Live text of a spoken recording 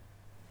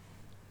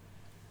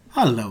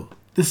Hello,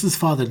 this is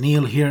Father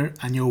Neil here,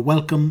 and you're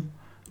welcome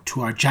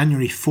to our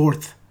January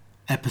 4th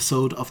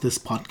episode of this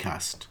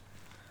podcast.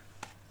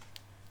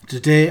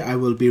 Today I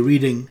will be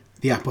reading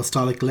the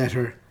apostolic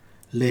letter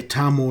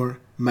Laetamur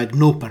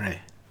Magnopere,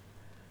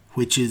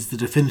 which is the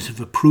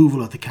definitive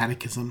approval of the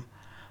Catechism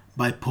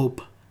by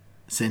Pope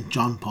St.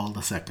 John Paul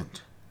II.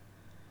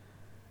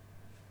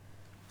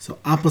 So,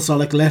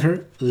 apostolic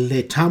letter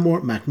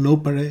Laetamur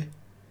Magnopere,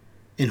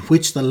 in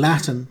which the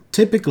Latin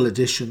typical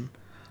edition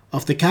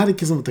of the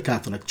Catechism of the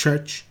Catholic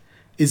Church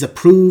is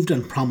approved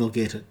and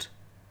promulgated.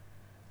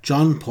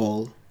 John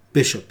Paul,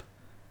 Bishop,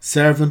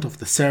 servant of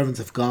the servants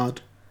of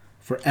God,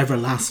 for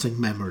everlasting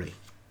memory.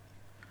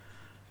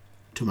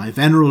 To my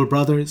venerable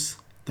brothers,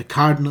 the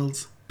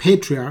cardinals,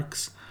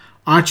 patriarchs,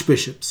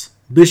 archbishops,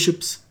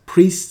 bishops,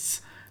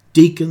 priests,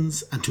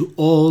 deacons, and to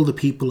all the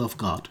people of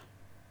God.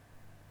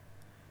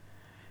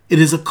 It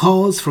is a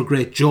cause for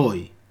great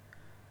joy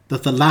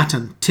that the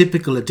Latin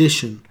typical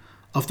edition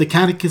of the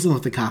Catechism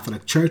of the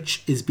Catholic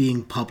Church is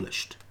being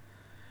published.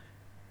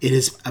 It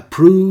is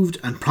approved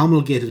and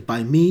promulgated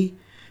by me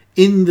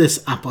in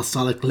this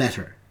apostolic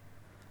letter,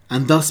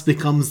 and thus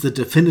becomes the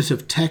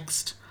definitive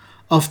text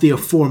of the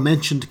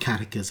aforementioned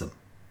Catechism.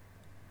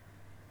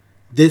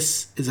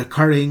 This is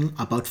occurring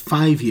about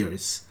 5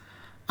 years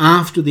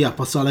after the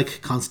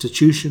Apostolic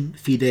Constitution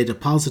Fidei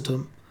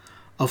Depositum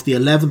of the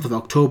 11th of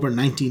October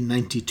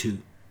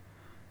 1992,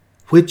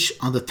 which,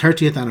 on the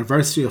 30th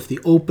anniversary of the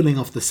opening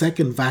of the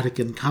Second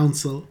Vatican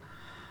Council,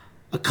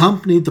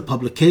 accompanied the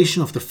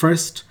publication of the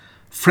first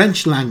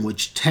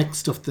French-language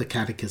text of the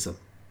Catechism.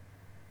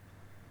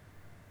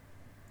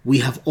 We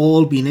have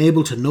all been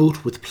able to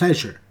note with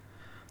pleasure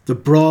the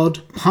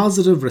broad,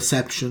 positive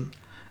reception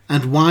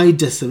and wide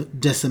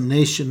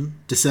dissemination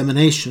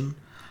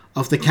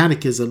of the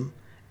Catechism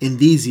in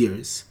these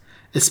years,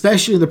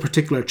 especially in the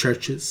particular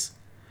churches,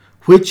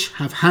 which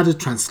have had it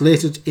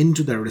translated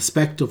into their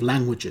respective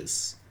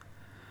languages,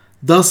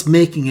 thus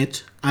making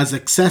it as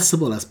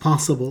accessible as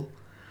possible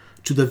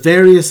to the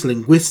various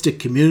linguistic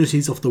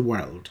communities of the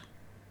world.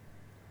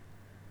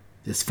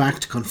 This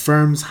fact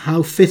confirms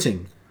how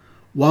fitting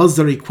was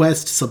the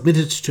request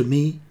submitted to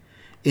me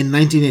in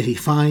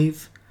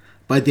 1985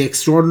 by the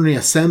Extraordinary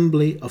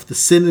Assembly of the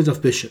Synod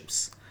of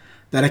Bishops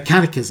that a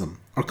catechism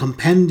or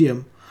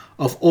compendium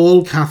of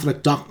all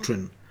Catholic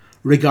doctrine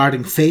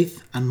regarding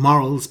faith and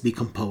morals be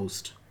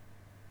composed.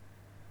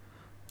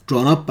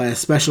 Drawn up by a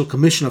special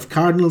commission of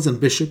cardinals and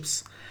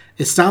bishops,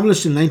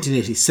 established in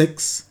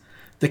 1986,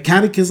 the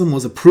Catechism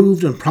was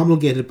approved and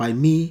promulgated by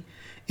me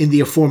in the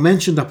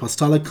aforementioned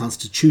Apostolic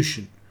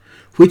Constitution,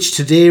 which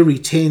today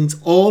retains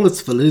all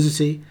its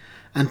validity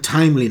and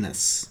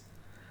timeliness,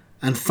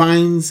 and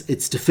finds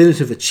its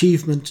definitive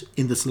achievement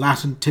in this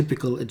Latin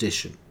typical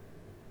edition.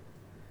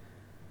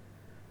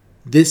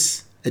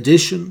 This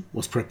edition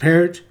was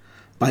prepared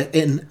by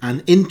an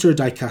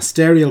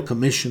interdicasterial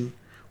commission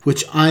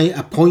which I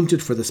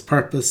appointed for this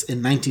purpose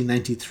in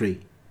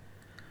 1993.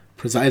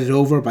 Presided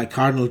over by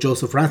Cardinal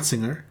Joseph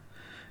Ratzinger,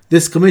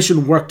 this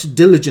commission worked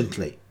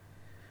diligently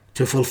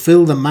to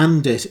fulfill the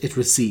mandate it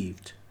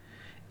received.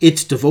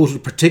 It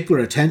devoted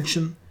particular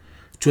attention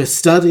to a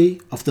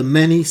study of the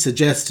many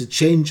suggested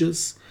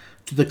changes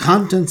to the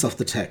contents of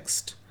the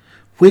text,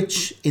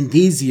 which in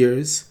these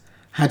years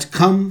had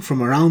come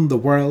from around the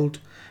world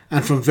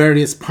and from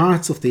various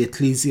parts of the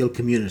ecclesial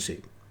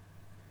community.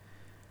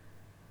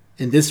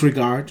 In this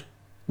regard,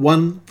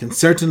 one can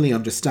certainly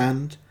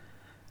understand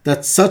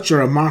that such a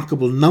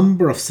remarkable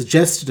number of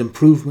suggested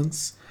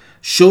improvements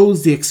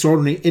shows the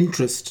extraordinary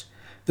interest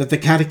that the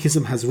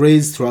Catechism has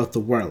raised throughout the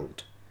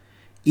world,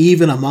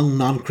 even among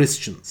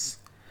non-Christians,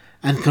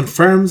 and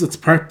confirms its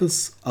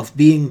purpose of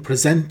being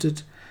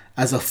presented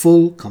as a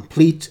full,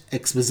 complete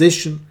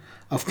exposition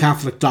of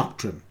Catholic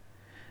doctrine,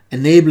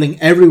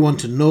 enabling everyone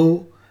to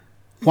know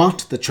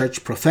what the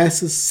Church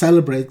professes,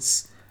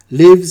 celebrates,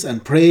 lives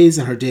and prays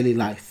in her daily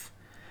life.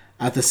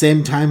 At the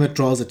same time, it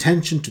draws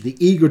attention to the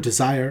eager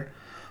desire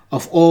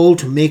of all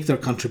to make their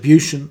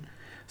contribution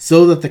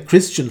so that the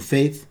Christian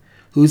faith,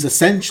 whose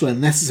essential and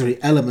necessary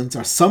elements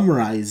are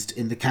summarized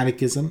in the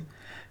Catechism,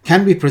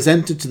 can be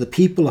presented to the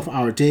people of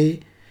our day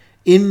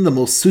in the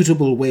most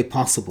suitable way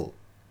possible.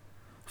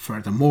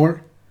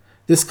 Furthermore,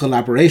 this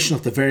collaboration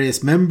of the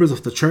various members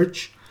of the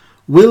Church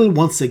will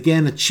once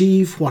again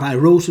achieve what I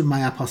wrote in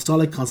my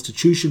Apostolic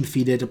Constitution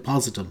Fidei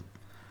Depositum.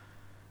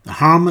 The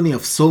harmony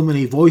of so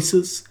many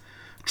voices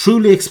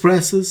truly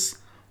expresses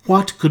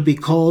what could be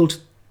called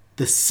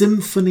the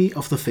symphony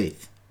of the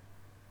faith.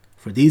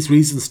 For these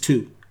reasons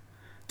too,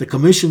 the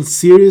Commission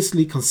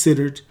seriously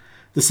considered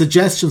the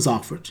suggestions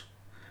offered,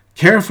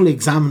 carefully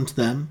examined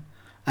them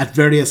at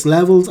various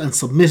levels, and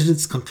submitted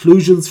its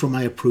conclusions for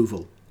my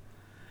approval.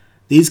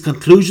 These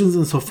conclusions,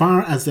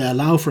 insofar as they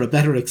allow for a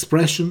better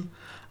expression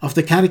of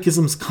the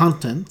Catechism's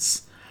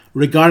contents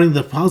regarding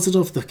the deposit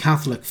of the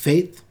Catholic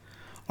faith,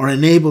 or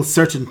enable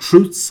certain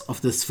truths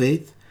of this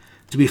faith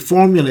to be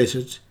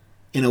formulated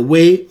in a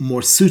way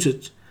more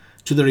suited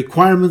to the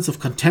requirements of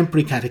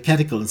contemporary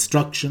catechetical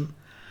instruction,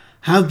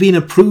 have been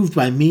approved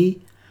by me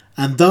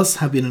and thus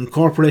have been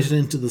incorporated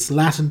into this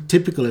Latin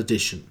typical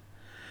edition.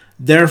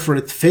 Therefore,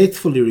 it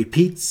faithfully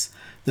repeats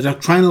the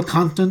doctrinal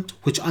content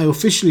which I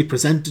officially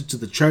presented to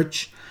the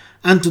Church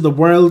and to the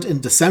world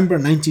in December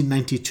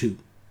 1992.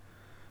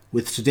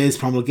 With today's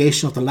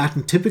promulgation of the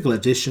Latin typical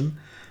edition,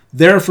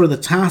 therefore the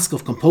task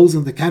of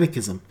composing the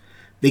Catechism,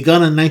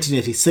 begun in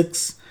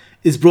 1986,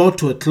 is brought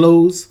to a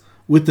close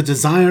with the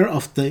desire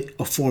of the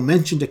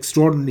aforementioned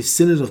Extraordinary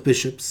Synod of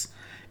Bishops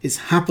is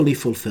happily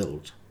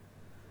fulfilled.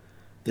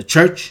 The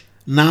Church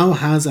now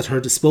has at her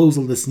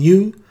disposal this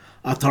new,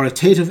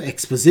 authoritative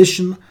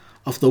exposition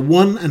of the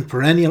one and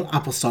perennial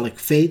apostolic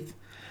faith,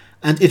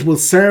 and it will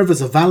serve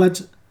as a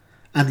valid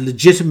and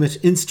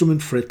legitimate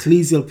instrument for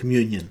ecclesial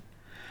communion,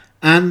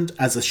 and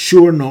as a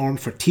sure norm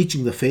for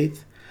teaching the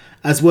faith,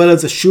 as well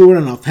as a sure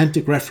and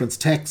authentic reference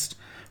text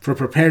for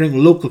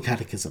preparing local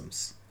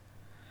catechisms.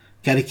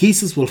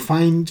 Catechesis will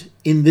find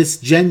in this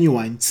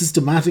genuine,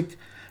 systematic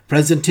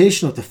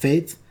presentation of the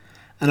faith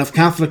and of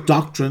Catholic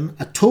doctrine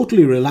a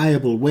totally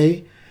reliable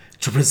way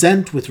to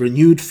present with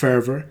renewed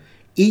fervour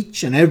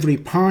each and every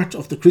part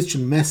of the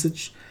Christian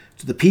message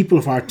to the people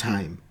of our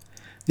time.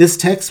 This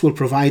text will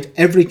provide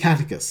every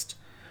catechist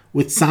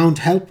with sound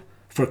help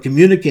for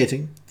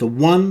communicating the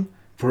one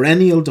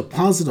perennial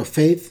deposit of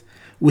faith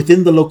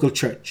within the local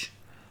church,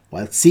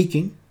 while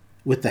seeking,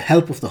 with the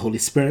help of the Holy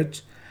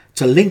Spirit,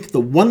 to link the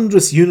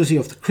wondrous unity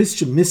of the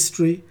Christian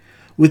mystery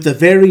with the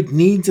varied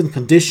needs and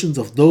conditions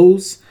of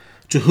those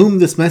to whom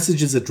this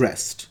message is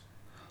addressed.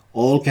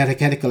 All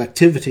catechetical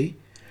activity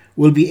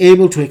will be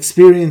able to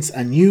experience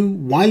a new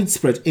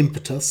widespread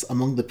impetus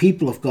among the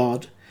people of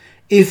God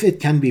if it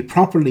can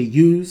properly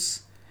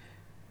use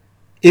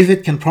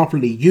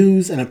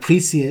and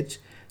appreciate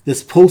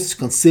this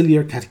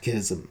post-conciliar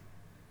catechism.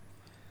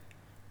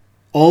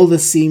 All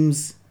this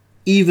seems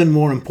even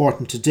more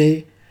important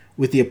today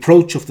with the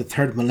approach of the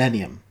third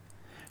millennium,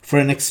 for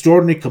an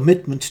extraordinary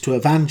commitment to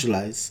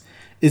evangelize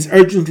is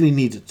urgently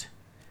needed,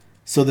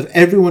 so that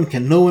everyone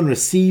can know and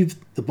receive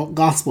the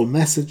gospel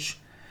message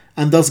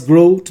and thus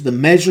grow to the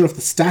measure of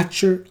the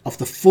stature of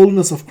the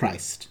fullness of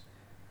Christ.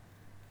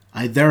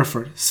 I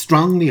therefore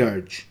strongly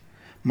urge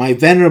my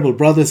venerable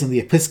brothers in the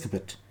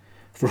episcopate,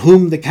 for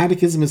whom the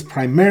catechism is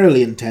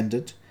primarily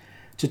intended,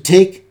 to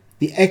take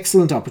the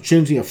excellent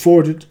opportunity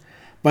afforded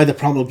by the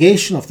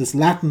promulgation of this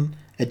Latin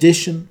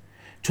edition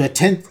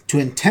to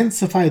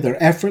intensify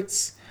their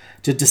efforts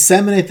to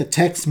disseminate the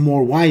text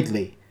more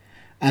widely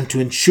and to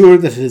ensure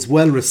that it is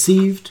well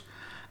received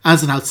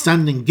as an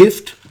outstanding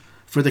gift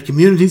for the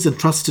communities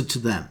entrusted to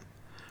them,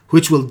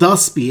 which will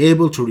thus be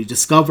able to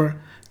rediscover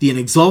the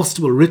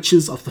inexhaustible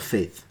riches of the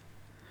faith.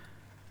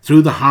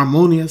 Through the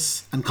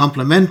harmonious and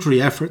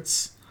complementary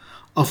efforts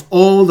of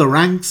all the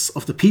ranks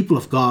of the people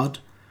of God,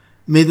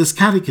 may this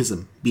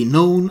catechism be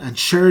known and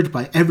shared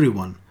by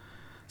everyone,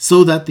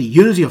 so that the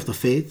unity of the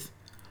faith,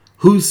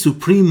 whose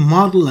supreme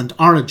model and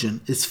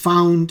origin is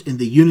found in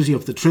the unity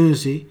of the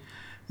Trinity,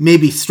 may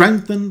be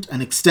strengthened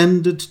and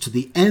extended to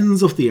the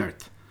ends of the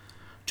earth.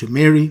 To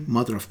Mary,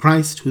 Mother of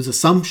Christ, whose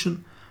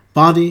assumption,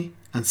 body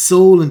and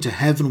soul into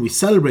heaven we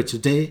celebrate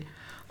today,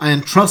 I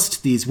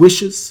entrust these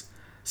wishes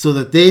so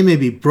that they may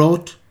be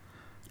brought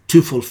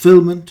to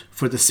fulfillment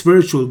for the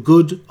spiritual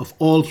good of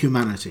all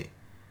humanity.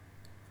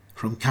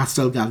 From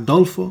Castel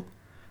Gandolfo,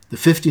 the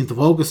 15th of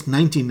August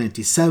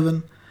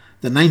 1997,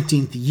 the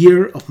 19th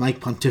year of my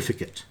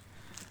pontificate.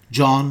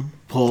 John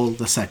Paul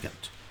II.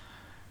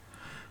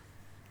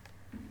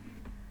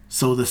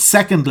 So the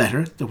second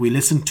letter that we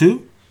listened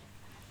to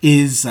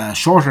is a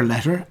shorter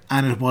letter,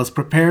 and it was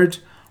prepared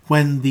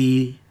when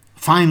the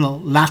final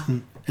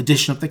Latin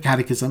edition of the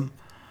Catechism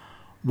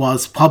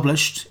was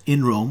published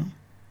in Rome.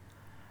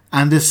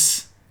 And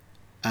this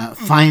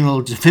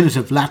final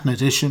definitive Latin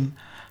edition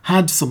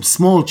had some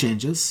small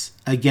changes.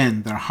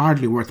 Again, they're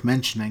hardly worth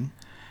mentioning.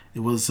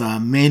 It was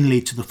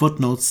mainly to the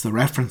footnotes. The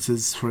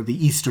references for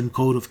the Eastern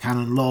Code of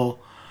Canon Law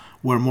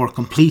were more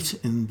complete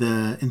in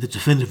the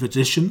definitive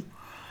edition,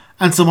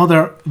 and some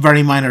other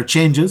very minor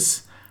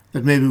changes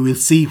that maybe we'll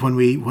see when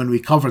we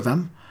cover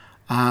them.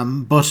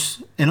 But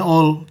in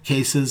all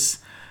cases,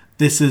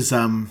 this is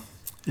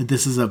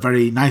a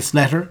very nice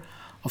letter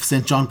of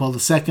St. John Paul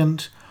II,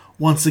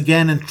 once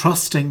again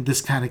entrusting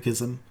this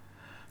catechism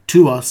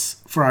to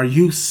us for our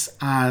use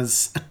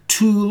as a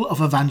tool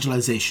of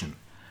evangelization,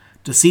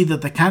 to see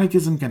that the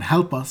catechism can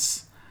help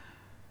us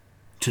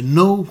to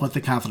know what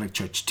the Catholic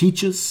Church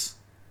teaches,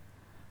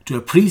 to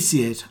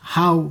appreciate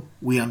how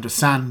we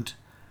understand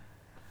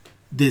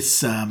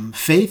this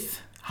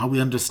faith, how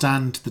we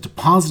understand the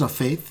deposit of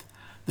faith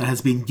that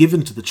has been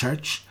given to the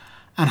Church,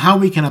 and how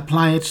we can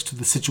apply it to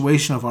the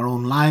situation of our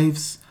own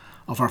lives,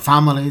 of our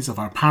families, of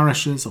our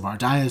parishes, of our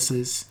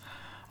dioceses,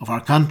 of our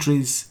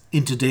countries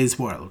in today's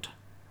world.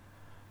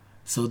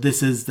 So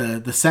this is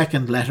the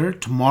second letter.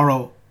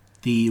 Tomorrow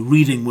the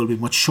reading will be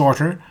much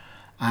shorter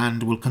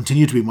and will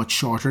continue to be much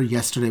shorter.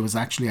 Yesterday was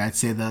actually, I'd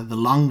say, the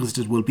longest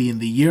it will be in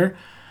the year.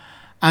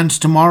 And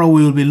tomorrow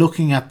we will be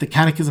looking at the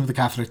Catechism of the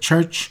Catholic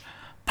Church,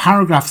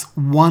 paragraphs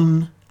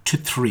 1 to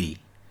 3.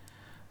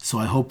 So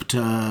I hope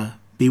to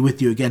be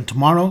with you again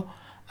tomorrow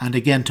And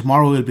again,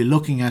 tomorrow we'll be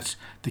looking at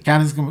the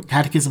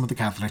Catechism of the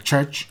Catholic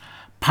Church,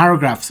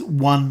 paragraphs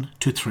 1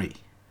 to 3.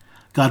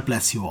 God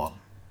bless you all.